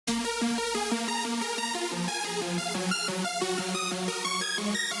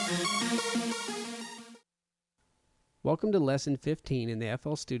Welcome to Lesson 15 in the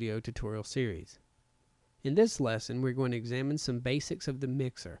FL Studio tutorial series. In this lesson, we're going to examine some basics of the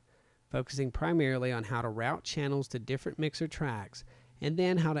mixer, focusing primarily on how to route channels to different mixer tracks, and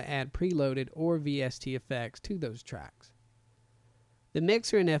then how to add preloaded or VST effects to those tracks. The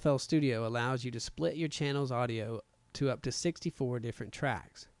mixer in FL Studio allows you to split your channel's audio to up to 64 different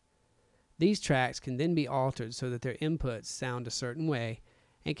tracks. These tracks can then be altered so that their inputs sound a certain way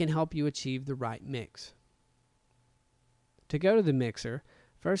and can help you achieve the right mix. To go to the mixer,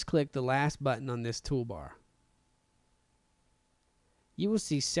 first click the last button on this toolbar. You will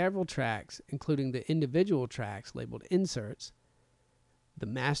see several tracks, including the individual tracks labeled Inserts, the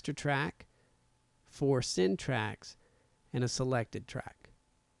Master track, 4 Send tracks, and a Selected track.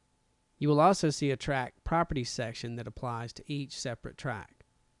 You will also see a track Properties section that applies to each separate track.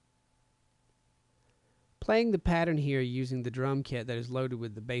 Playing the pattern here using the drum kit that is loaded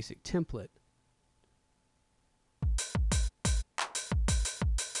with the basic template,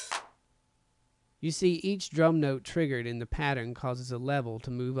 you see each drum note triggered in the pattern causes a level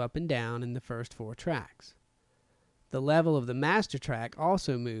to move up and down in the first 4 tracks. The level of the master track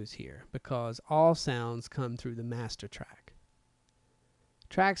also moves here because all sounds come through the master track.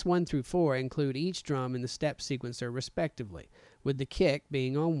 Tracks 1 through 4 include each drum in the step sequencer respectively, with the kick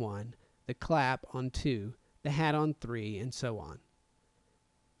being on 1, the clap on 2, the hat on 3, and so on.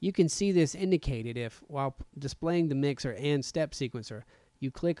 You can see this indicated if, while displaying the mixer and step sequencer,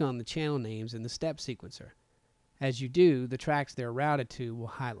 you click on the channel names in the step sequencer. As you do, the tracks they're routed to will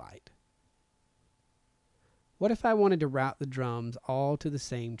highlight. What if I wanted to route the drums all to the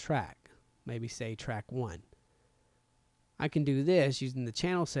same track, maybe say track 1? I can do this using the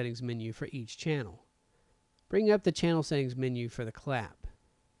channel settings menu for each channel. Bring up the channel settings menu for the clap.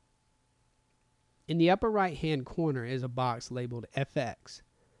 In the upper right hand corner is a box labeled FX.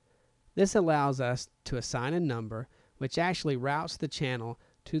 This allows us to assign a number which actually routes the channel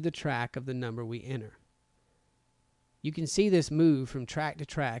to the track of the number we enter. You can see this move from track to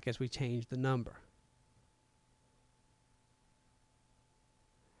track as we change the number.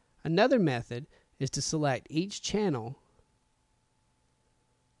 Another method is to select each channel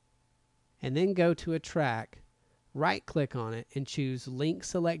and then go to a track, right-click on it, and choose Link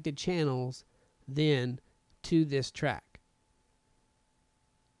Selected Channels, then to this track.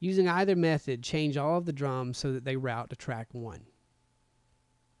 Using either method, change all of the drums so that they route to track 1.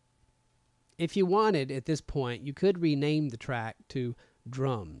 If you wanted, at this point, you could rename the track to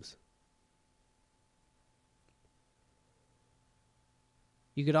Drums.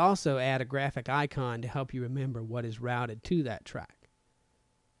 You could also add a graphic icon to help you remember what is routed to that track.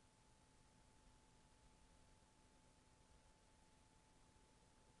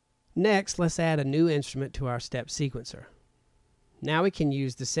 Next, let's add a new instrument to our step sequencer. Now we can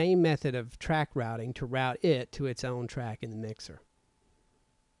use the same method of track routing to route it to its own track in the mixer.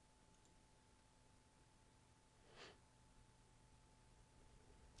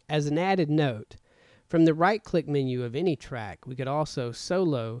 As an added note, from the right-click menu of any track, we could also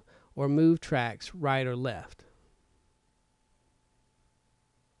solo or move tracks right or left.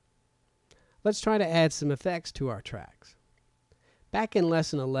 Let's try to add some effects to our tracks. Back in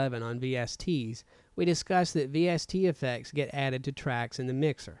Lesson 11 on VSTs, we discussed that VST effects get added to tracks in the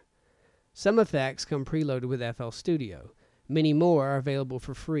mixer. Some effects come preloaded with FL Studio. Many more are available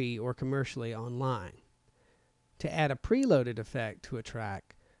for free or commercially online. To add a preloaded effect to a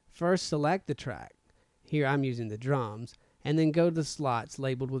track, first select the track, here I'm using the drums, and then go to the slots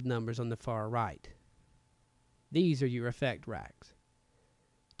labeled with numbers on the far right. These are your effect racks.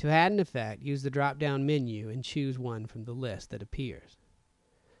 To add an effect, use the drop-down menu and choose one from the list that appears.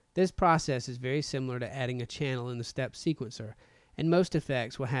 This process is very similar to adding a channel in the step sequencer, and most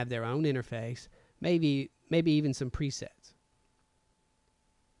effects will have their own interface, maybe even some presets.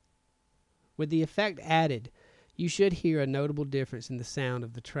 With the effect added, you should hear a notable difference in the sound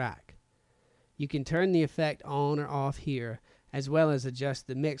of the track. You can turn the effect on or off here, as well as adjust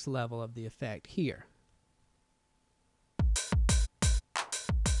the mix level of the effect here.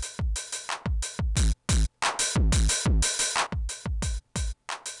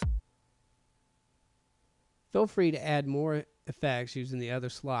 Feel free to add more effects using the other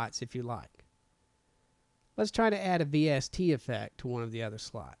slots if you like. Let's try to add a VST effect to one of the other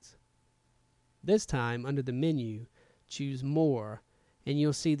slots. This time, under the menu, choose More, and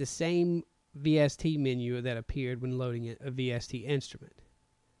you'll see the same VST menu that appeared when loading a VST instrument.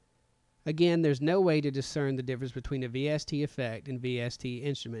 Again, there's no way to discern the difference between a VST effect and VST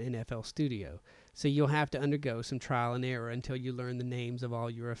instrument in FL Studio, so you'll have to undergo some trial and error until you learn the names of all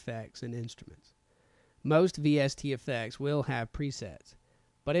your effects and instruments. Most VST effects will have presets,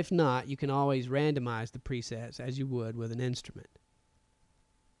 but if not, you can always randomize the presets as you would with an instrument.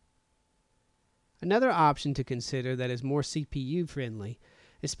 Another option to consider that is more CPU friendly,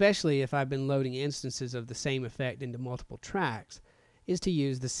 especially if I've been loading instances of the same effect into multiple tracks, is to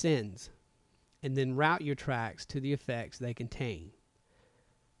use the sends, and then route your tracks to the effects they contain.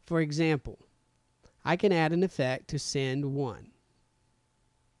 For example, I can add an effect to send 1.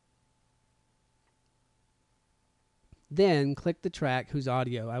 Then click the track whose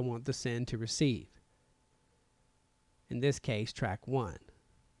audio I want the send to receive. In this case, track 1.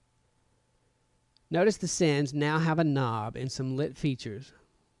 Notice the sends now have a knob and some lit features.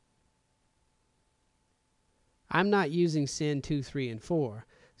 I'm not using send 2, 3, and 4,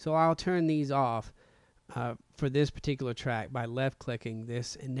 so I'll turn these off for this particular track by left-clicking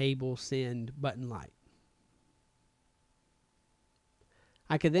this Enable Send button light.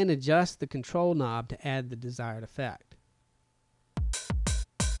 I could then adjust the control knob to add the desired effect.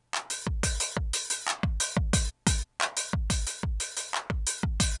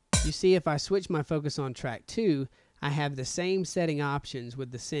 You see, if I switch my focus on track 2, I have the same setting options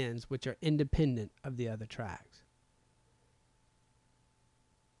with the sends, which are independent of the other tracks.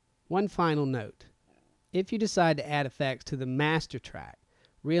 One final note. If you decide to add effects to the master track,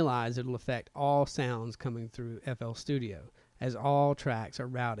 realize it will affect all sounds coming through FL Studio, as all tracks are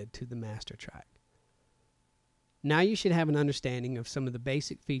routed to the master track. Now you should have an understanding of some of the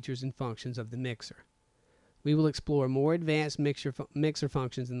basic features and functions of the mixer. We will explore more advanced mixer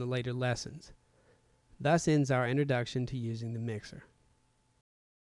functions in the later lessons. Thus ends our introduction to using the mixer.